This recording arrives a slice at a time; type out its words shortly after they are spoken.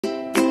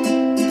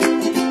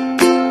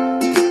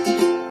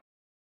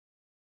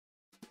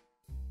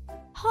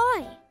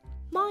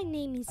My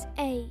name is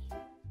A.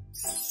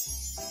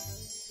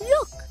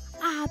 Look,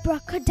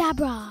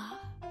 abracadabra.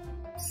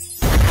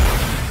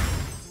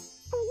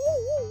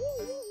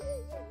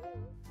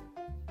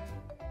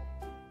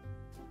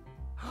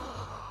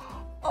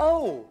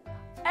 Oh,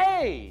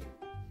 A.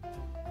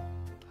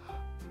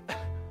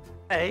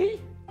 A?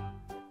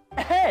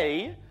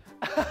 A?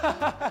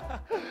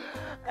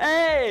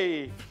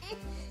 A.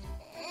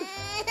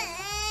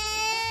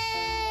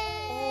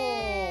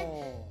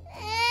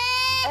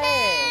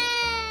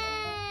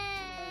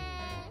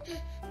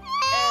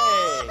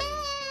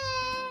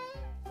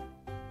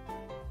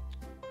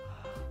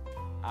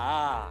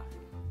 Ah.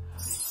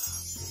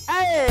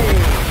 A.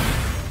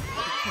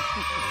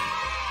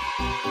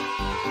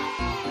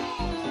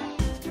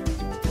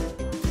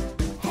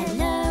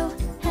 Hello,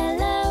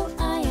 hello,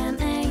 I am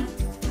A.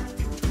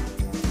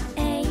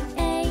 A,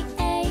 A,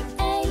 A,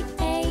 A,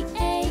 A,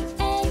 A,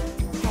 A.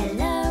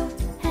 Hello,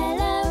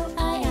 hello, I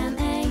am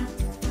A.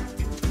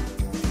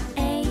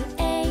 A,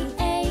 A,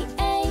 A,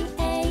 A,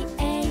 A,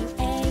 A,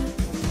 A.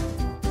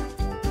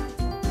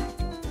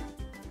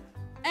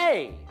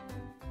 A.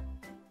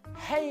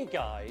 Hey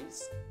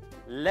guys,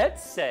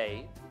 let's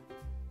say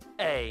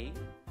A,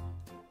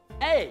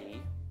 A,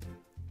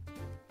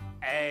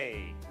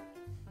 A.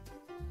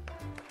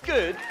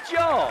 Good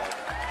job!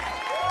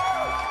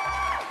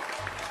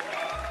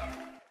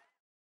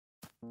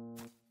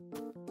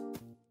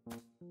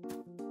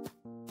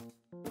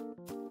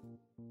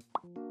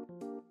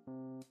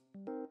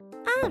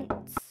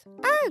 Ants,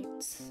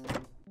 ants.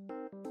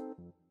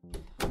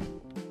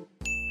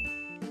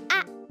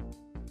 Ah,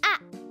 ah,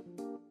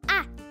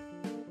 ah.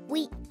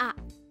 We are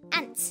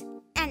ants,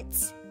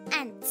 ants,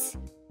 ants.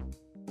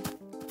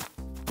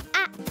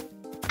 Ah,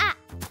 ah,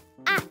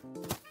 ah.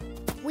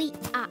 We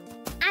are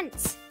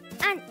ants,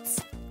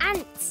 ants,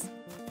 ants.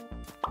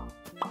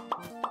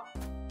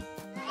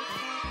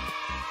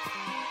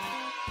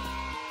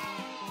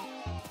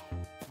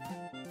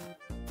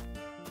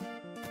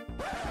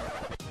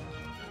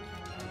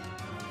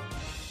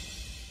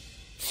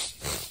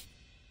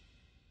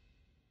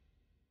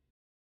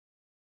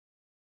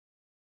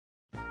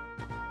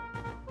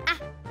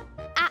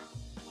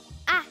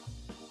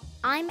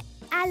 I'm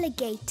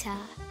alligator.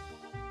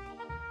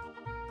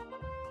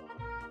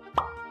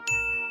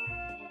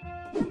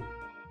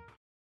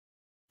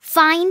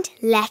 Find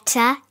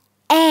letter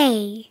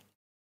A.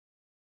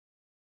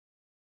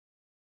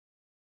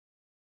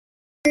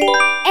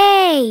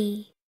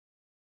 A.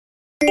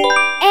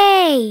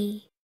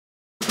 A.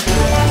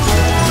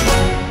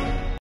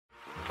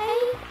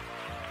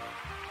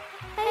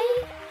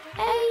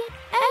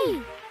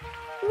 A.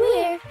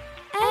 We're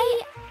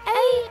A.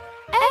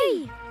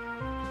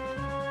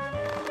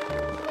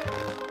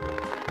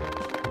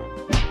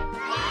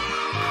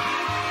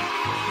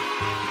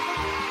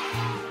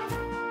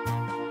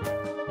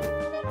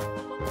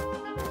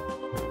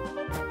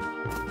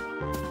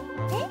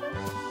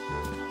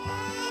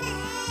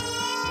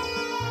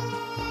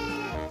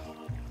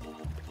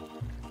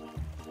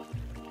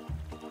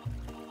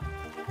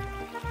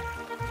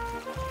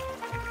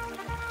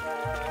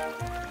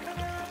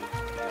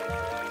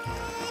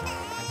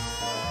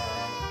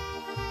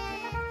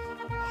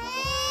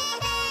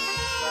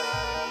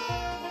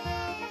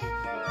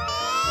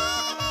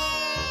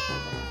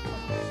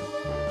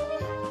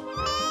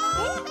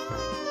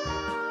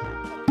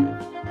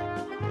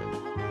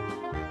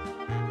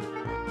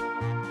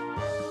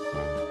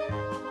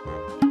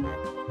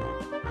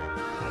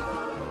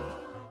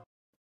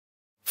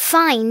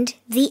 Find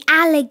the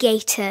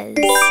alligators.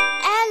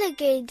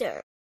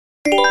 Alligator.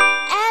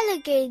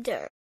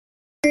 Alligator.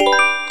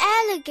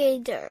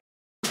 Alligator.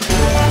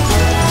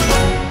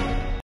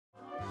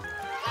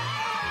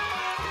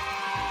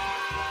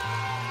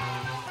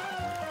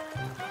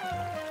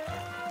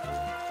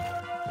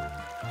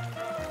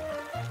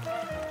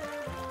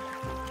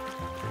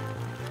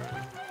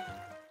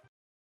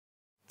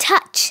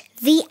 Touch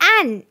the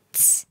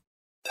ants.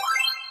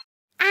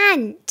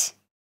 Ant.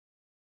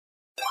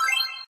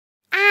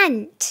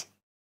 Ant.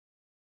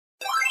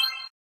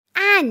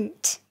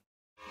 Ant.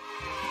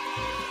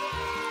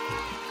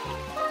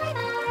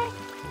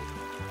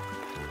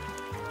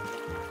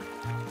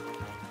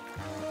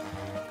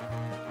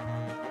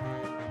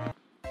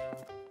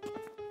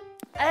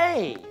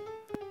 A,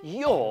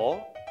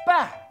 you're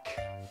back.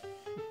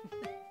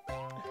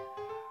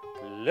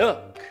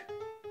 Look.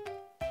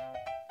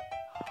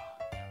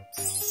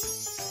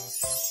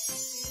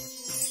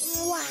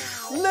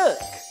 Wow. Look.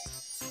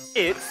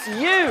 It's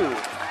you,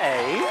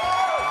 A.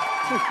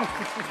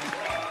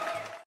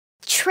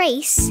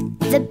 Trace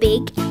the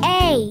big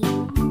A.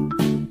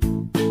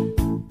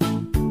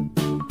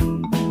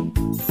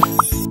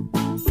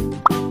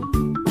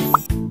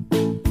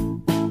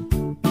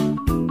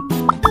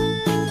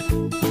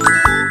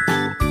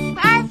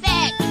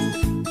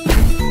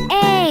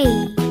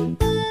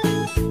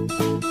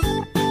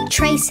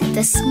 Trace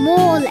the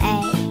small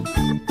A.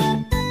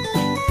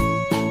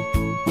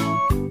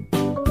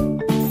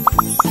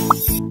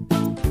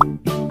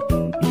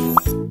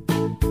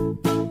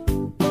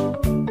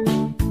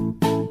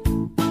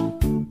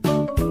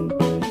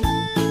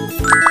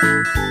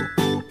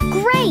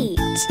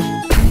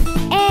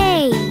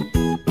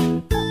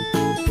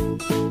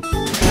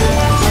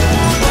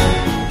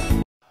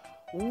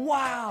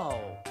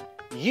 Wow!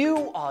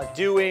 You are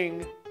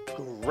doing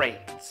great!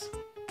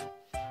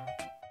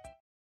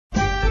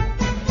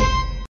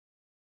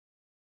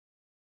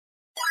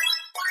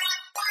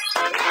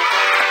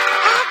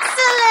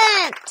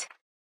 Excellent!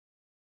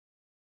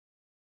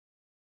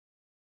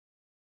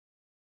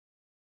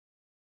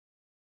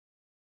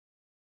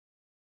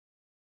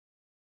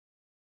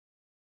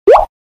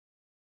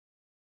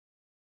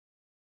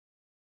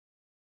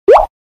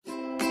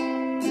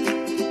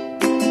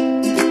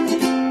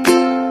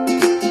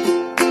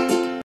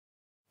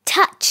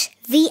 Touch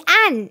the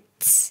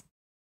ants.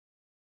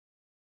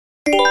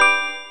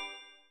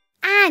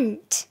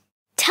 Ant.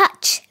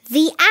 Touch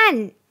the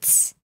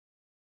ants.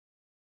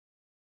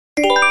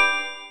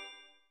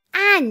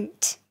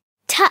 Ant.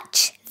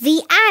 Touch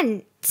the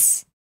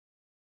ants.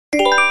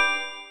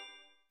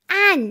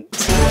 Ant.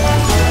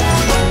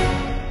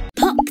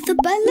 Pop the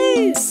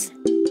balloons.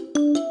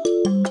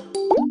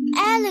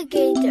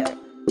 Alligator.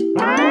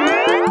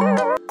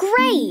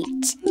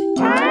 Great.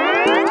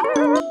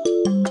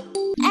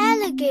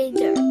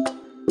 Alligator.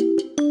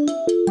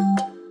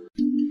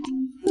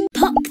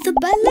 Pop the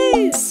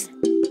balloons.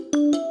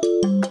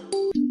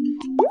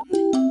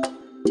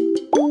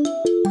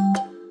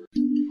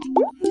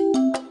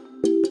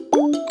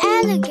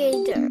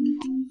 Alligator.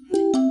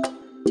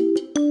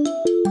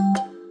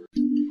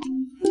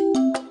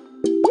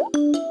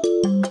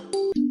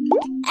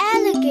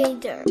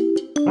 Alligator.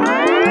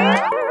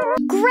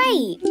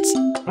 Great.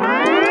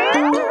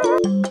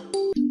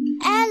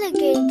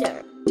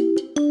 Alligator.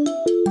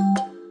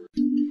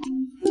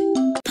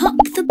 Pop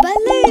the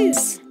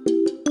balloons.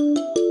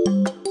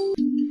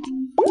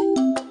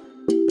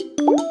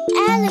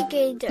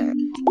 Alligator.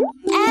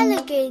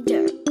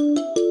 Alligator.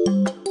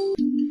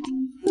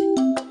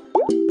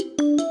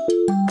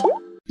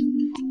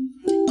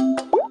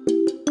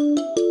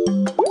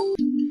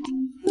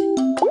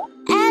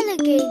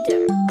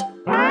 Alligator.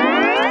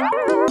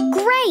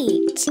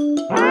 Great.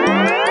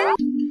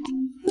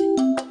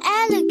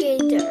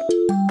 Alligator.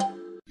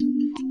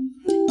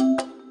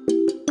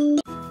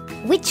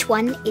 Which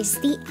one is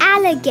the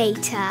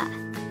alligator?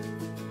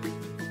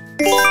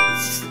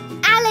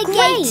 Alligator.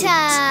 Great.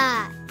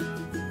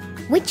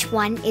 Which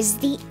one is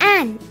the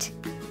ant?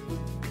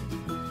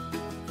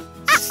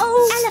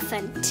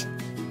 Elephant.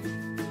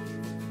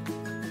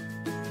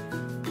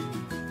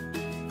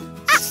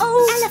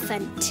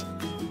 Elephant.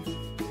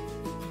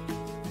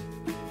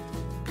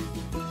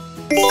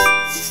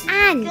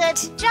 Ant.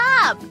 Good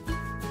job!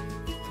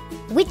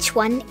 Which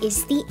one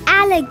is the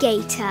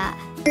alligator?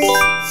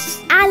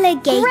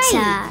 Alligator.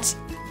 Great.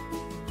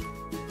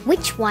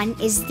 Which one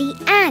is the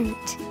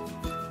ant?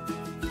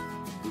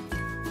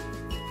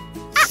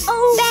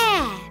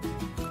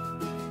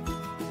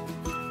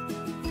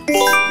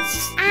 Bear.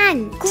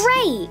 Ant.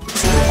 Great!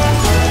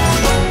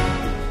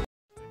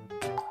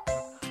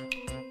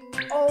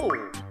 Oh,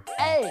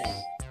 A!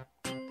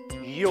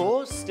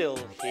 You're still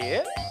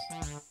here?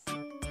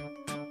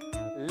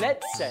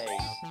 Let's say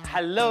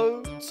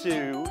hello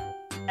to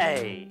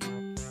A.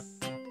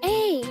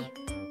 A.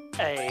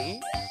 A,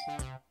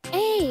 A.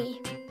 A,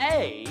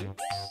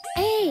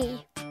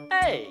 A.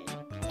 A.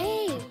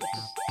 A.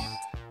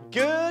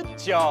 Good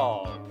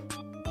job!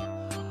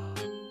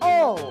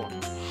 Oh,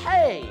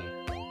 hey!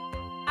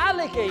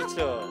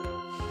 Alligator!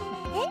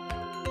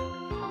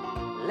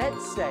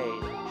 Let's say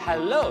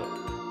hello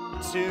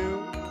to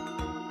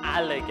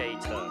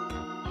alligator.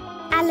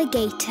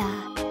 Alligator.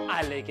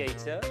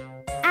 Alligator,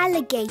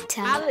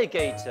 Alligator.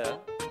 alligator,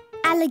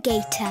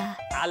 Alligator.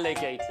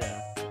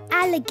 alligator.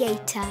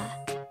 Alligator.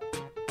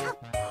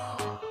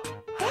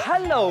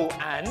 Hello,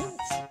 ant!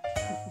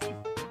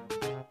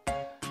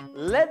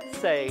 Let's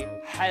say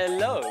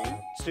hello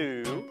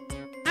to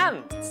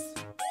ants.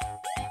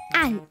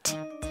 Ant.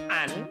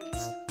 Ant,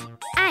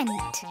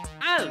 Ant.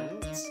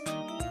 ant,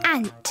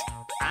 Ant.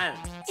 ant.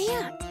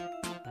 Yeah.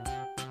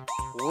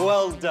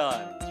 Well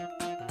done.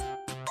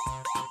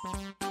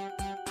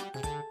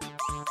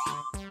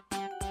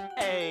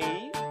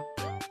 A,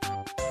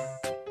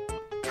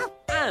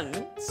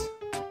 ant,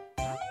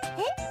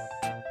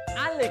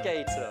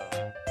 alligator.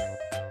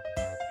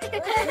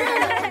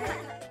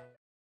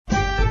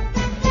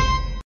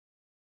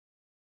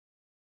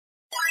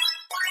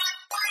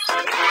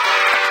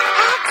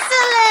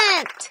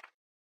 Excellent!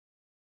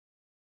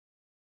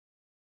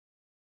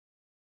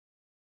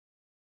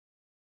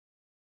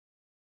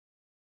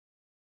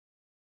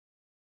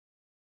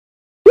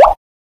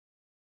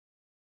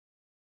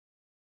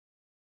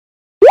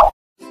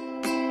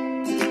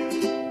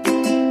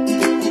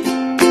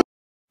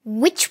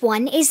 Which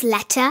one is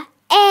letter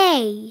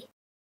A?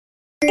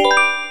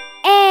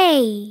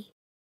 A.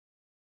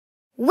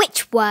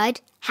 Which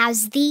word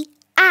has the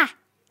A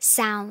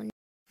sound?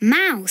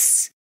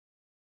 Mouse.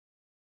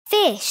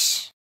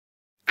 Fish.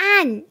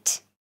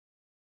 Ant.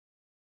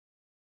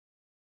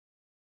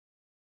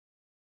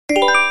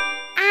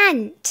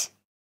 Ant.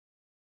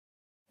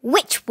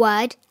 Which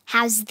word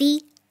has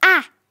the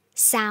A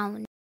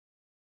sound?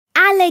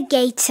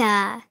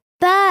 Alligator.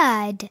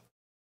 Bird.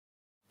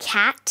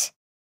 Cat.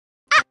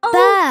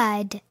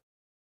 Bird.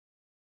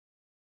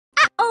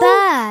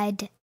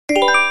 Bird.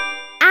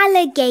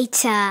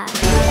 Alligator.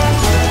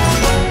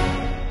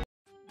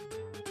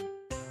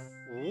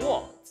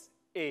 What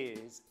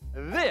is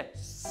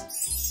this?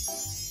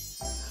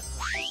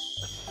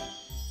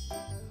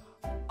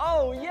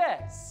 Oh,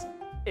 yes,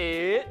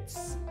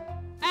 it's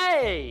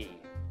A.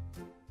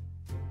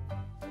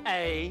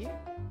 A.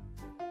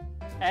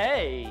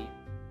 A.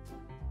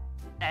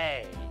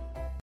 A.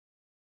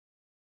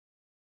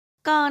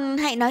 Con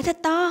hãy nói thật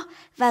to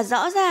và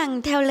rõ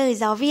ràng theo lời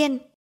giáo viên.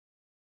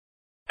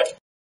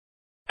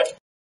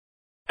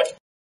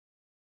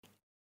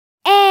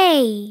 A.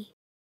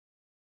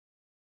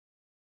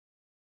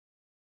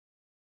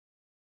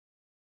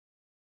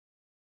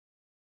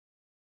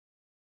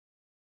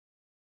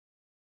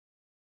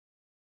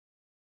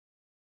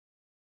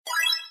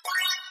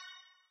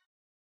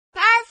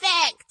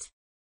 Perfect!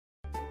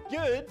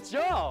 Good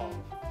job.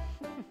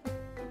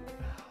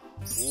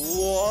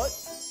 What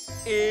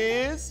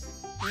is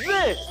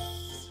this?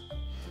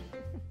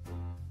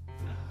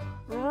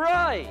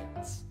 Right.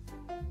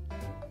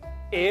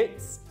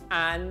 It's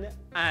an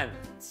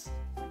ant.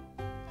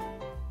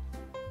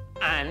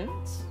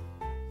 Ant.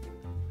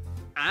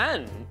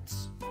 Ant.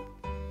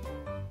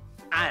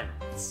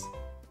 Ant.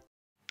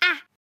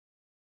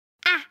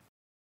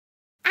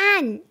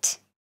 Ant.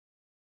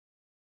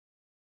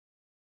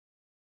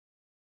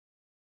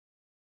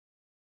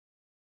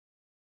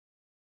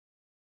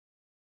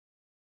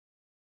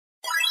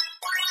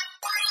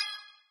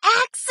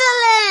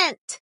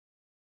 Excellent!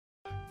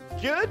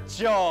 Good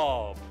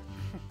job.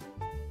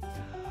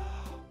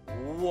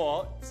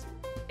 What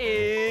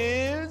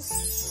is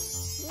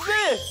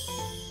this?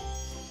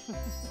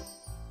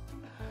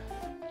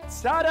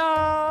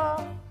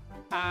 Ta-da!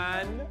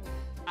 An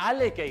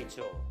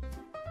alligator.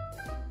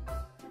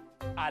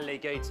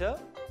 Alligator.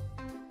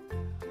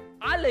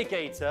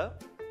 Alligator.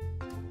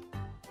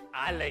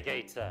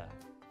 Alligator.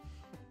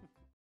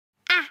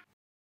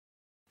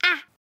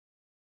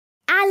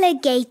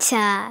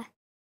 Alligator.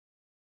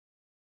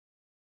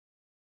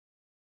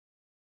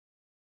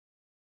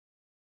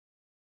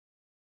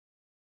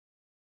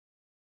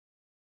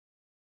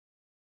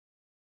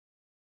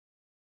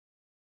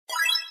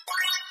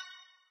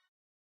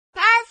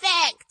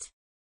 Perfect!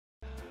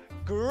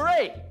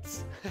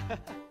 Great!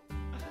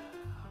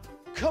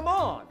 Come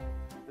on,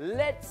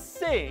 let's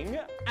sing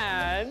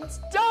and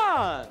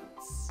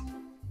dance!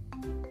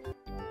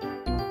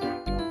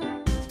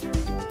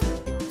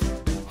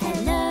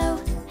 Hello,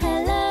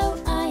 hello,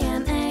 I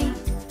am A.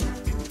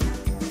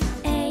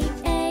 A,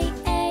 A,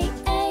 A,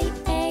 A,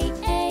 A,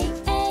 A,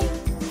 A.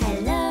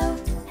 Hello,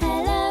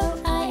 hello,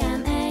 I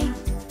am A.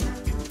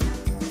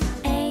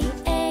 A,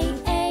 A,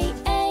 A,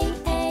 A,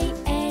 A,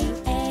 A,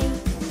 A.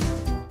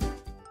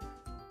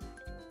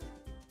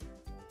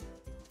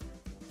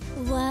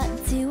 What